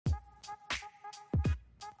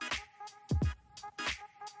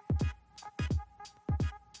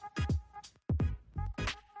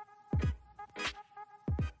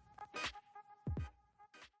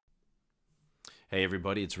Hey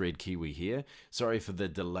everybody, it's Red Kiwi here. Sorry for the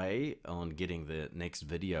delay on getting the next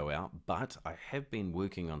video out, but I have been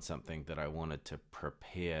working on something that I wanted to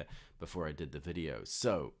prepare before I did the video.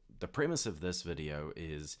 So the premise of this video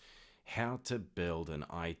is how to build an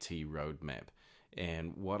IT roadmap.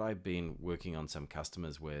 And what I've been working on some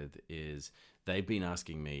customers with is they've been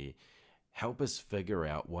asking me, help us figure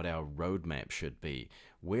out what our roadmap should be.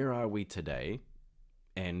 Where are we today?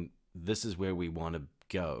 And this is where we want to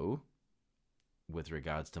go with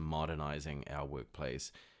regards to modernizing our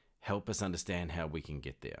workplace. Help us understand how we can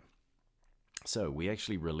get there. So we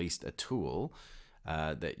actually released a tool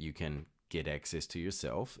that you can get access to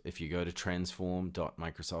yourself. If you go to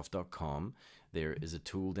transform.microsoft.com, there is a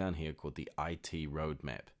tool down here called the IT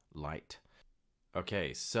Roadmap Lite.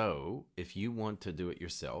 Okay, so if you want to do it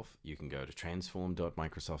yourself, you can go to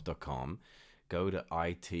transform.microsoft.com, go to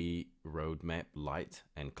IT Roadmap Lite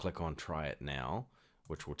and click on Try It Now,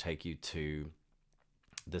 which will take you to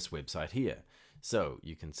this website here. So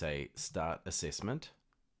you can say Start Assessment.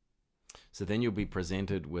 So then you'll be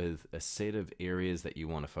presented with a set of areas that you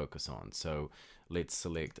want to focus on. So let's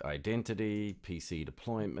select identity, PC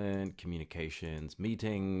deployment, communications,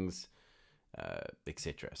 meetings,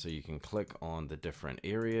 etc. So you can click on the different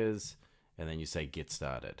areas and then you say Get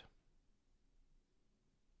Started.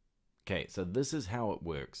 Okay, so this is how it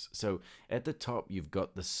works. So at the top, you've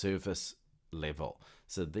got the service level.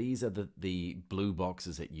 So these are the blue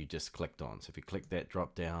boxes that you just clicked on. So if you click that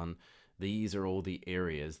drop down, these are all the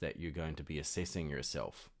areas that you're going to be assessing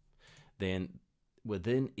yourself. Then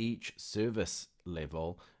within each service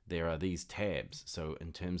level, there are these tabs. So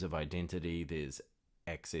in terms of identity, there's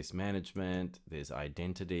access management, there's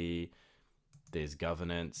identity, there's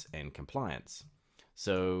governance and compliance.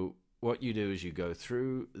 So what you do is you go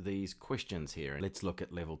through these questions here. Let's look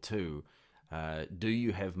at level 2. Do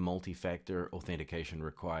you have multi-factor authentication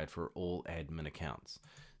required for all admin accounts?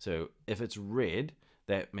 So if it's red,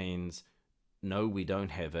 that means no, we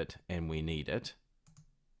don't have it and we need it.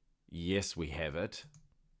 Yes, we have it.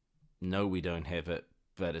 No, we don't have it,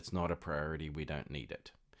 but it's not a priority. We don't need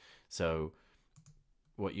it. So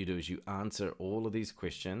what you do is you answer all of these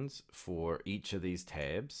questions for each of these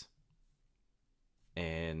tabs,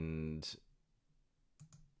 and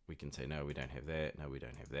we can say, no, we don't have that, no, we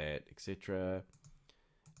don't have that, etc.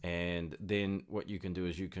 And then what you can do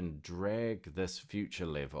is you can drag this future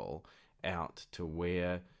level out to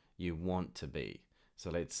where you want to be. So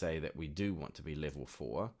let's say that we do want to be level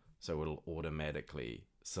 4, so it'll automatically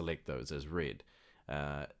select those as red.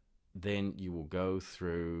 Then you will go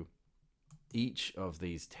through each of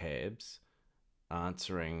these tabs,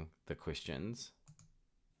 answering the questions,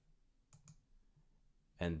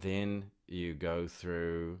 and then you go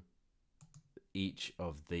through each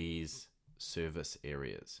of these service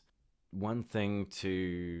areas. One thing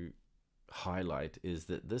to highlight is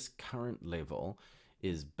that this current level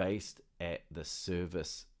is based at the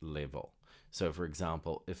service level. So for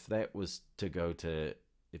example, if that was to go to,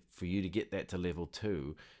 for you to get that to level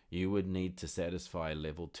 2, you would need to satisfy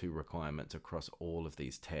level 2 requirements across all of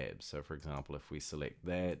these tabs. So for example, if we select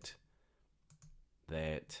that,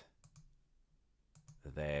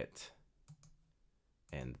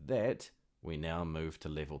 and that, we now move to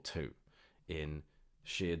level 2 in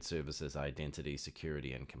shared services, identity,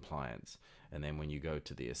 security, and compliance. And then when you go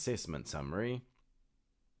to the assessment summary,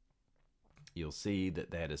 you'll see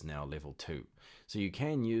that that is now level 2. So you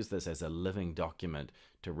can use this as a living document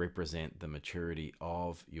to represent the maturity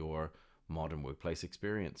of your modern workplace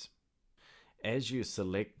experience. As you're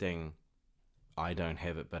selecting, I don't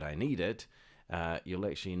have it, but I need it, you'll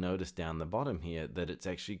actually notice down the bottom here that it's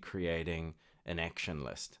actually creating an action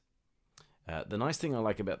list. The nice thing I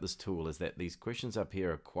like about this tool is that these questions up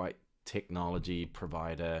here are quite technology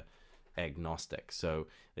provider agnostic. So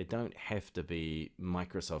they don't have to be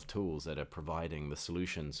Microsoft tools that are providing the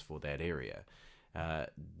solutions for that area.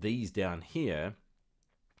 These down here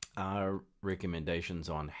are recommendations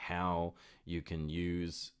on how you can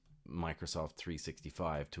use Microsoft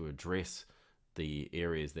 365 to address the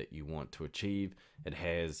areas that you want to achieve. It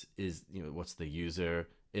has, what's the user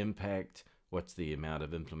impact, what's the amount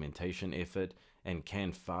of implementation effort, and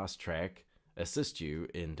can fast track assist you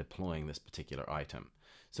in deploying this particular item.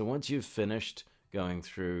 So once you've finished going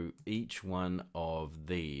through each one of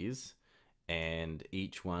these and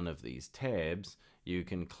each one of these tabs, you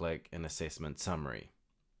can click an assessment summary.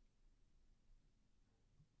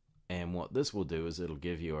 And what this will do is it'll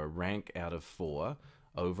give you a rank out of 4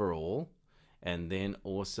 overall, and then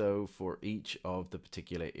also for each of the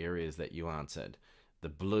particular areas that you answered. The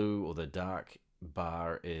blue or the dark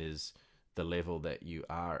bar is the level that you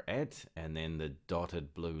are at, and then the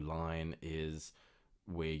dotted blue line is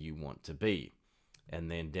where you want to be. And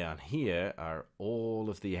then down here are all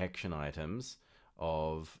of the action items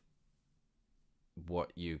of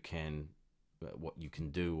what you can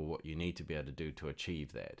do, or what you need to be able to do to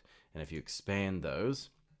achieve that. And if you expand those,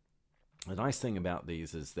 the nice thing about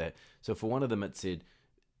these is that, so for one of them it said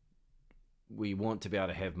we want to be able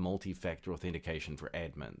to have multi-factor authentication for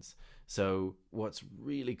admins. So what's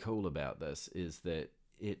really cool about this is that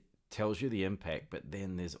it tells you the impact, but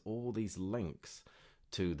then there's all these links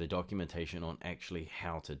to the documentation on actually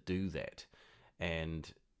how to do that.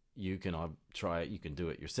 And you can try it, you can do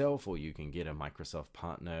it yourself, or you can get a Microsoft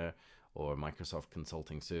partner or Microsoft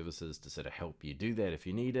Consulting Services to sort of help you do that if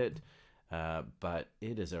you need it. But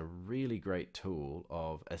it is a really great tool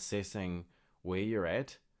of assessing where you're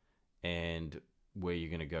at and where you're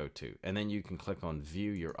going to go to. And then you can click on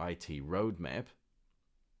View Your IT Roadmap.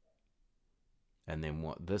 And then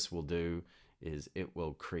what this will do is it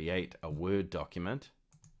will create a Word document.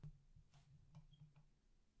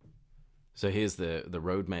 So here's the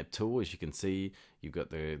roadmap tool. As you can see, you've got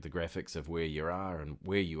the graphics of where you are and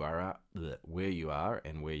where you are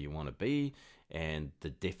and where you want to be, and the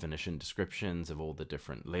definition descriptions of all the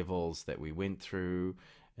different levels that we went through.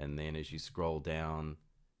 And then as you scroll down,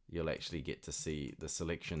 you'll actually get to see the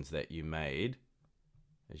selections that you made.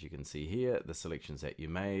 As you can see here, the selections that you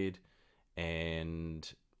made,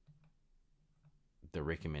 and the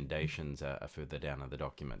recommendations are further down in the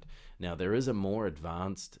document. Now, there is a more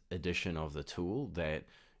advanced edition of the tool that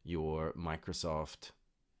your Microsoft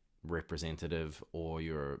representative or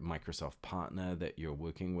your Microsoft partner that you're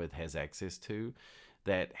working with has access to,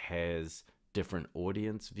 that has different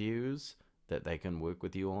audience views that they can work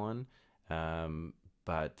with you on.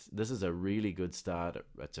 But this is a really good start.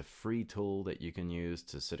 It's a free tool that you can use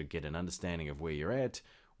to sort of get an understanding of where you're at,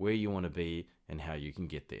 where you want to be, and how you can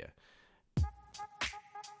get there.